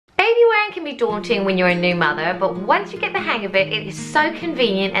wearing can be daunting when you're a new mother, but once you get the hang of it, it is so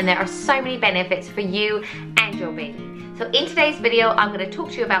convenient and there are so many benefits for you and your baby. So in today's video, I'm going to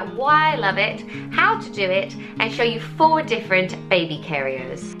talk to you about why I love it, how to do it, and show you 4 different baby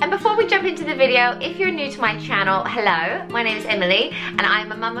carriers. And before we jump into the video, if you're new to my channel, hello, my name is Emily, and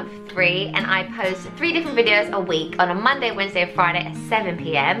I'm a mum of 3, and I post 3 different videos a week on a Monday, Wednesday, and Friday at 7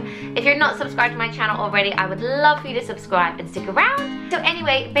 p.m. If you're not subscribed to my channel already, I would love for you to subscribe and stick around. So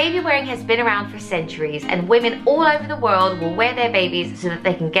anyway, baby wearing has been around for centuries, and women all over the world will wear their babies so that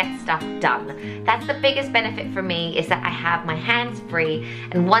they can get stuff done. That's the biggest benefit for me, is that I have my hands free,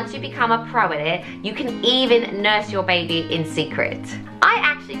 and once you become a pro at it, you can even nurse your baby in secret. I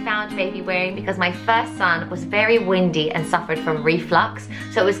actually found baby wearing because my first son was very windy and suffered from reflux,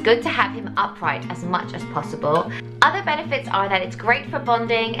 so it was good to have him upright as much as possible. Other benefits are that it's great for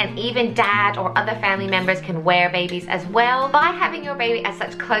bonding, and even dad or other family members can wear babies as well. By having your baby at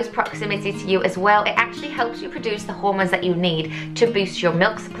such close proximity to you as well, it actually helps you produce the hormones that you need to boost your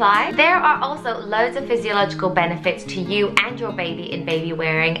milk supply. There are also loads of physiological benefits to you and your baby in baby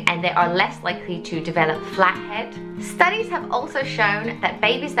wearing, and they are less likely to develop flat head. Studies have also shown that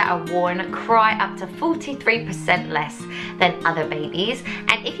babies that are worn cry up to 43% less than other babies,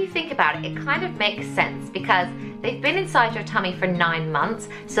 and if you think about it, it kind of makes sense because they've been inside your tummy for 9 months,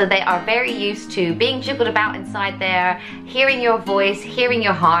 so they are very used to being jiggled about inside there, hearing your voice, hearing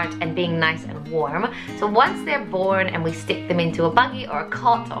your heart, and being nice and warm. So once they're born and we stick them into a buggy or a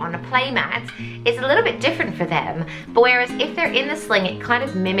cot or on a playmat, it's a little bit different for them. But whereas if they're in the sling, it kind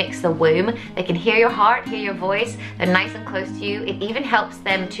of mimics the womb. They can hear your heart, hear your voice, they're nice and close to you. It even helps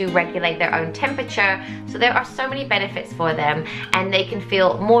them to regulate their own temperature. So there are so many benefits for them, and they can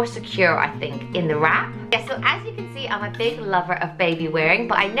feel more secure, I think, in the wrap. Yeah, so as you can see, I'm a big lover of baby wearing,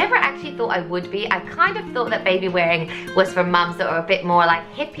 but I never actually thought I would be. I kind of thought that baby wearing was for mums that are a bit more like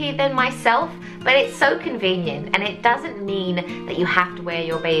hippie than myself, but it's so convenient, and it doesn't mean that you have to wear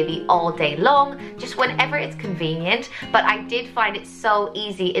your baby all day long, just whenever it's convenient. But I did find it so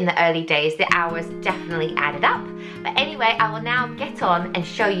easy in the early days. The hours definitely added up. But anyway, I will now get on and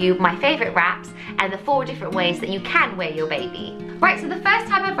show you my favorite wraps and the 4 different ways that you can wear your baby. Right, so the first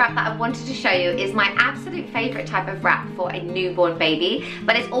type of wrap that I wanted to show you is my absolute favorite type of wrap for a newborn baby,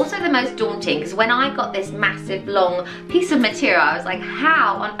 but it's also the most daunting, because when I got this massive long piece of material, I was like,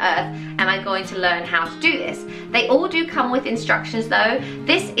 how on earth am I going to learn how to do this? They all do come with instructions though.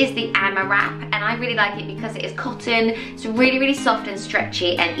 This is the Amma wrap, and I really like it because it is cotton. It's really soft and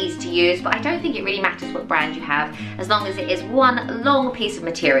stretchy and easy to use, but I don't think it really matters what brand you have, as long as it is one long piece of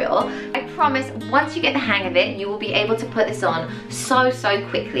material. I promise, once you get the hang of it, you will be able to put this on so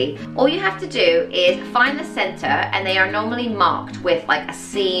quickly. All you have to do is find the center, and they are normally marked with like a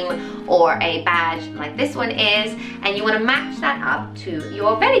seam or a badge like this one is, and you want to match that up to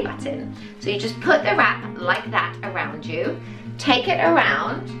your belly button. So you just put the wrap like that around you, take it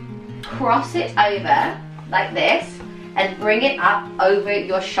around, cross it over like this, and bring it up over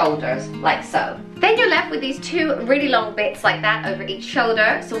your shoulders like so. Then you're left with these 2 really long bits like that over each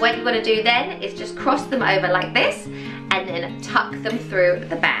shoulder. So what you want to do then is just cross them over like this, and then tuck them through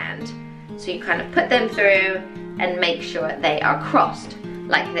the band. So you kind of put them through and make sure they are crossed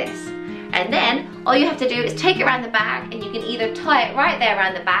like this. And then all you have to do is take it around the back, and you can either tie it right there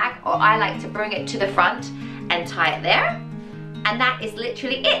around the back, or I like to bring it to the front and tie it there. And that is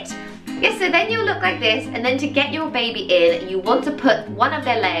literally it. Yeah, so then you'll look like this, and then to get your baby in, you want to put one of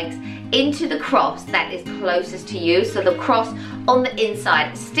their legs into the cross that is closest to you. So the cross on the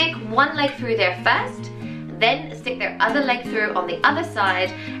inside. Stick one leg through there first, then stick their other leg through on the other side,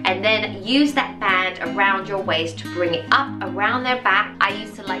 and then use that band around your waist to bring it up around their back. I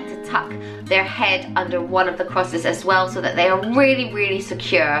used to like to tuck their head under one of the crosses as well, so that they are really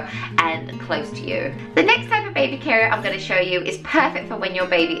secure and close to you. The next type of baby carrier I'm going to show you is perfect for when your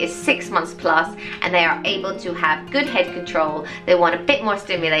baby is 6 months plus and they are able to have good head control. They want a bit more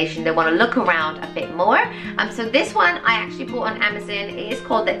stimulation, they want to look around a bit more. So this one I actually bought on Amazon. It is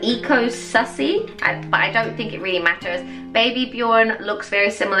called the Eco Sussy, but I don't think it really matters. Baby Bjorn looks very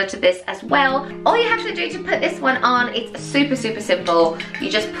similar to this as well. All you have to do to put this one on, it's super simple. You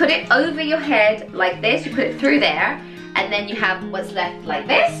just put it over your head like this, you put it through there, and then you have what's left like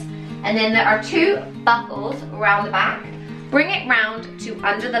this, and then there are 2 buckles around the back. Bring it round to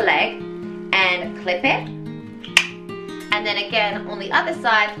under the leg and clip it, and then again on the other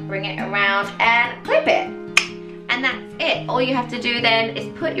side, bring it around and clip it. And that's it. All you have to do then is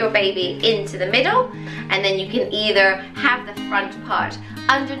put your baby into the middle, and then you can either have the front part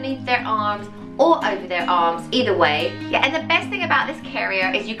underneath their arms, or over their arms, either way. Yeah, and the best thing about this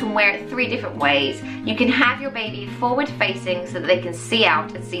carrier is you can wear it 3 different ways. You can have your baby forward facing so that they can see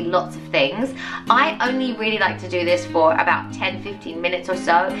out and see lots of things. I only really like to do this for about 10-15 minutes or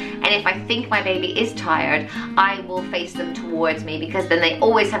so, and if I think my baby is tired, I will face them towards me, because then they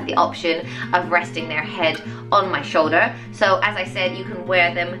always have the option of resting their head on my shoulder. So as I said, you can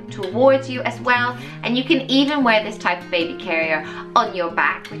wear them towards you as well, and you can even wear this type of baby carrier on your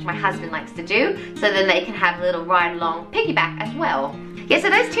back, which my husband likes to do, so then they can have a little ride along piggyback as well. Yeah, so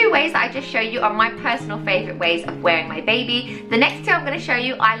those 2 ways that I just showed you are my personal favorite ways of wearing my baby. The next 2 I'm going to show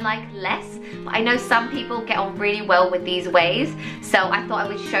you I like less, but I know some people get on really well with these ways, so I thought I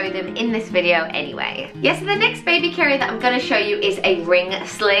would show them in this video anyway. Yeah, so the next baby carrier that I'm going to show you is a ring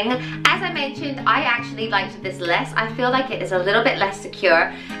sling. As I mentioned, I actually liked this less. I feel like it is a little bit less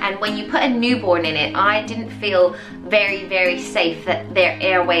secure, and when you put a newborn in it, I didn't feel very safe that their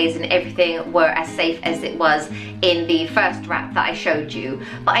airways and everything were as safe as it was in the first wrap that I showed you.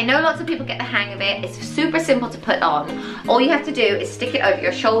 But I know lots of people get the hang of it. It's super simple to put on. All you have to do is stick it over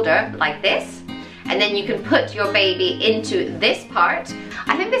your shoulder like this, and then you can put your baby into this part.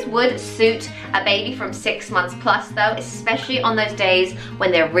 I think this would suit a baby from 6 months plus though, especially on those days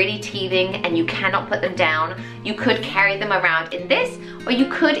when they're really teething and you cannot put them down. You could carry them around in this, or you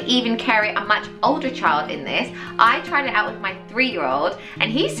could even carry a much older child in this. I tried it out with my 3-year-old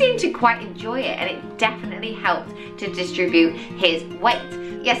and he seemed to quite enjoy it, and it definitely helped to distribute his weight.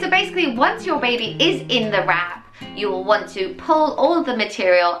 Yeah, so basically once your baby is in the wrap, you will want to pull all of the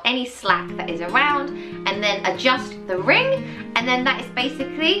material, any slack that is around, and then adjust the ring, and then that is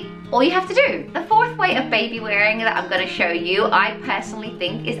basically all you have to do. The 4th way of baby wearing that I'm going to show you, I personally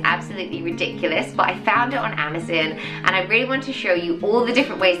think is absolutely ridiculous, but I found it on Amazon, and I really want to show you all the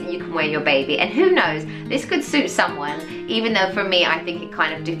different ways that you can wear your baby, and who knows, this could suit someone, even though for me I think it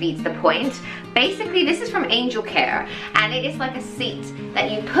kind of defeats the point. Basically, this is from Angel Care, and it is like a seat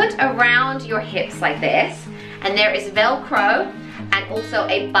that you put around your hips like this, and there is Velcro and also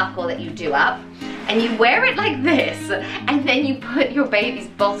a buckle that you do up, and you wear it like this, and then you put your baby's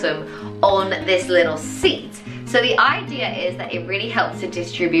bottom on this little seat. So the idea is that it really helps to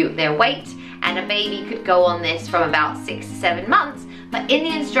distribute their weight, and a baby could go on this from about 6 to 7 months, but in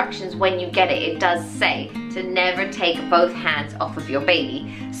the instructions when you get it, it does say to never take both hands off of your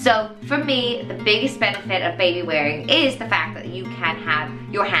baby. So for me, the biggest benefit of baby wearing is the fact that you can have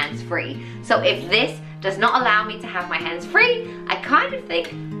your hands free. So if this does not allow me to have my hands free, I kind of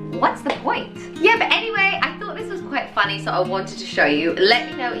think, what's the point? Yeah, but anyway, I thought this was quite funny, so I wanted to show you.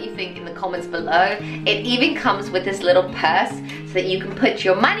 Let me know what you think in the comments below. It even comes with this little purse so that you can put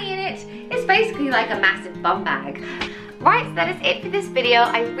your money in it. It's basically like a massive bum bag. Right, so that is it for this video.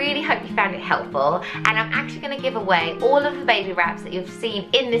 I really hope you found it helpful, and I'm actually going to give away all of the baby wraps that you've seen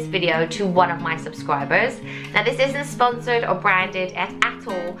in this video to one of my subscribers. Now this isn't sponsored or branded at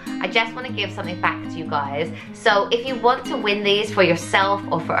all. I just want to give something back to you guys. So if you want to win these for yourself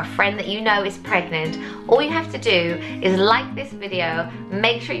or for a friend that you know is pregnant, all you have to do is like this video,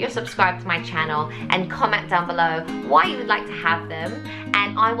 make sure you're subscribed to my channel, and comment down below why you would like to have them,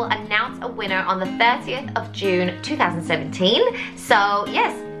 and I will announce a winner on the 30th of June 2017. So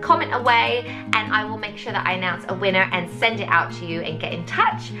yes, comment away and I will make sure that I announce a winner and send it out to you and get in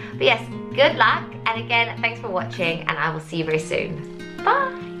touch. But yes, good luck, and again, thanks for watching, and I will see you very soon.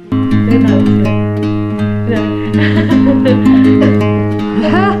 Bye! You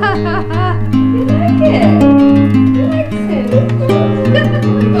like it? You like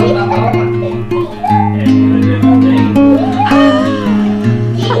it?